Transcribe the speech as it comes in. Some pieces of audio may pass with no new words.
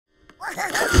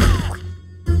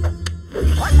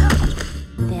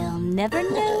They'll never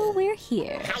know we're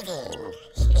here.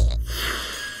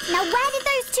 Now where did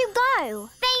those two go?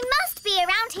 They must be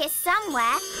around here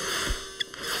somewhere.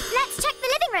 Let's check the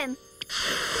living room.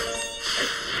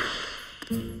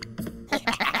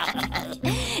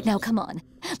 Now come on,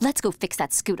 let's go fix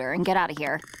that scooter and get out of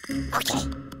here. Okay.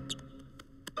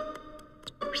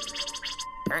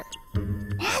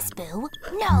 Nazboo?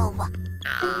 No!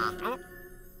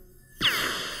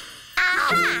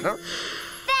 Aha!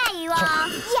 There you are.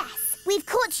 Yes, we've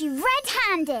caught you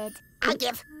red-handed. I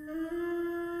give.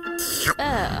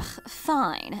 Ugh,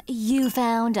 fine. You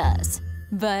found us.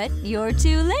 But you're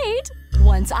too late.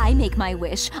 Once I make my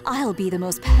wish, I'll be the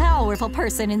most powerful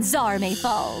person in Zarme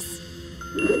Falls.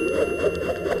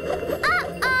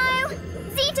 Uh-oh!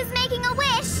 Zeta's making a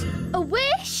wish. A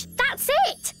wish? That's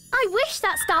it! I wish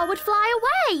that star would fly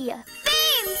away.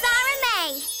 Boom,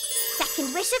 Zarme!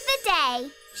 Second wish of the day.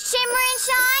 Shimmer and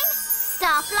shine,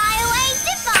 star fly away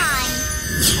divine.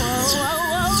 Whoa, whoa,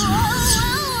 whoa,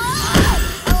 whoa,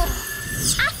 whoa, whoa.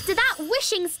 After that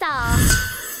wishing star.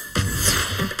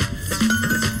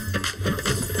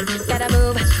 Gotta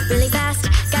move really fast,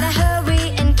 gotta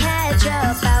hurry and catch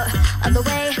up out of the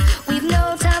way. We've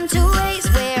no time to waste,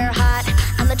 we're hot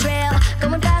on the trail,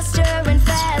 going faster and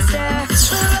faster.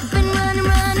 We're up and running,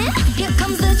 running, here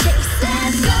comes the chase.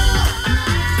 Let's go!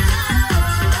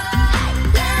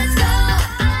 Let's go!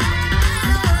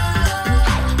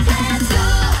 Let's go!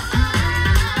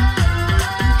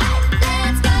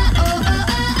 Let's go! Oh, oh, oh, oh,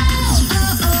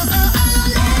 oh, oh, oh, oh,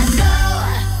 let's go!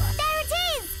 There it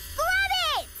is! Grab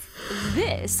it!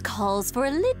 This calls for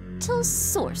a little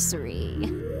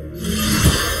sorcery.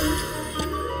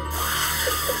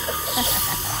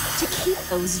 To keep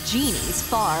those genies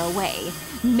far away,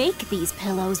 make these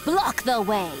pillows block the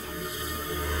way.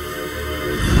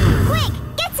 Quick,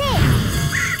 get it!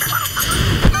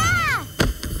 Ah!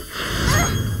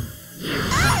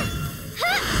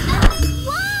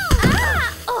 Whoa!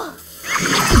 Ah!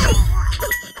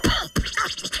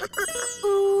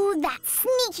 Ooh, that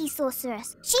sneaky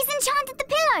sorceress. She's enchanted the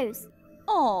pillows.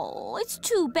 Oh, it's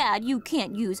too bad you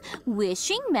can't use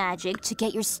wishing magic to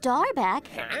get your star back.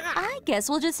 I guess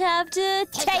we'll just have to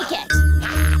take it.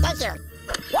 Thank you.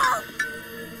 Whoa!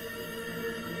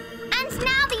 And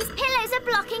now these pillows are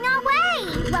blocking our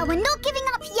way. Well, we're not giving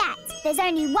up yet. There's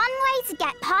only one way to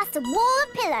get past a wall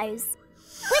of pillows.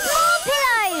 With more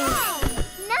pillows!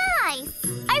 Nice!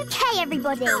 Okay,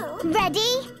 everybody.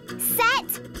 Ready, set,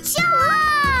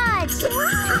 charge!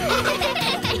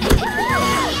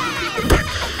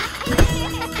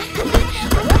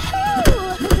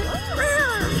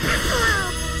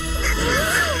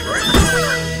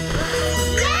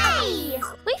 Yay!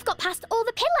 We've got past all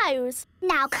the pillows.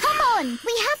 Now, come on!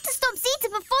 We have to stop Zeta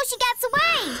before she gets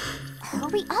away!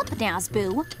 Hurry up,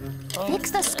 Nazboo.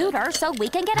 Fix the scooter so we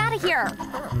can get out of here.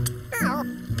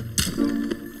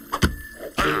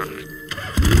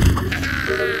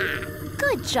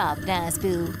 Good job,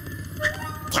 Nazboo.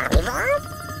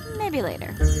 Maybe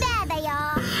later. There they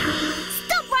are!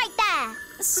 Stop right there!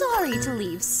 Sorry to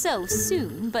leave so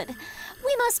soon, but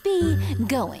we must be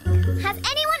going. Has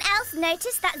anyone else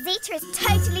noticed that Zeta is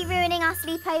totally ruining our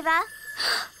sleepover?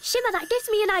 Shimmer, that gives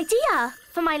me an idea.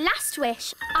 For my last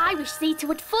wish, I wish Zeta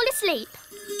would fall asleep.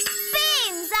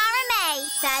 Boom, Zarme!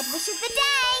 Third wish of the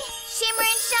day. Shimmer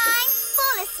and shine,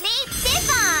 fall asleep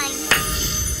divine.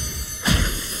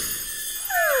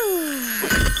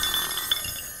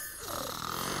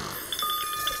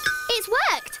 It's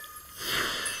worked.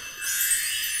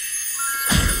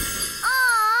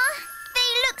 Aww, they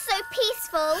look so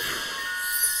peaceful.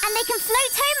 And they can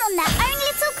float home on their own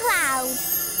little cloud.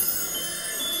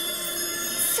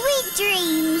 Sweet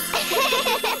dreams.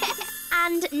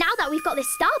 And now that we've got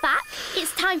this star back,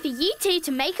 it's time for you two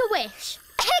to make a wish.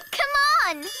 Come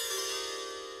on!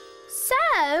 So,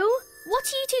 what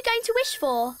are you two going to wish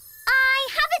for? I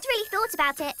haven't really thought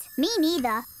about it. Me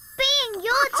neither. Being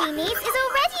your genies is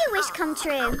already a wish come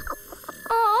true.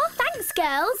 Aw, thanks,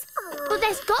 girls. But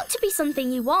there's got to be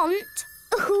something you want.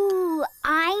 Ooh,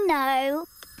 I know.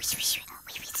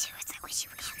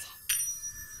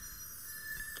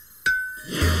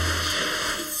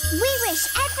 We wish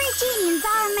every genie in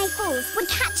Zarme Falls would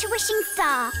catch a wishing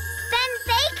star. Then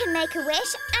they can make a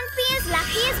wish and be as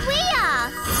lucky as we are.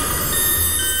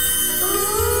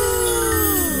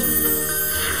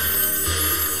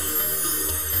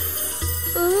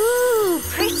 Ooh,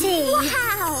 pretty.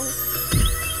 Wow.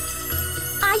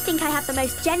 I think I have the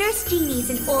most generous genies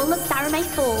in all of Zarme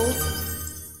Falls.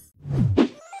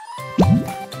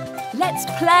 Let's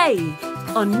play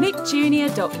on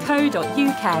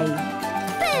nickjunior.co.uk.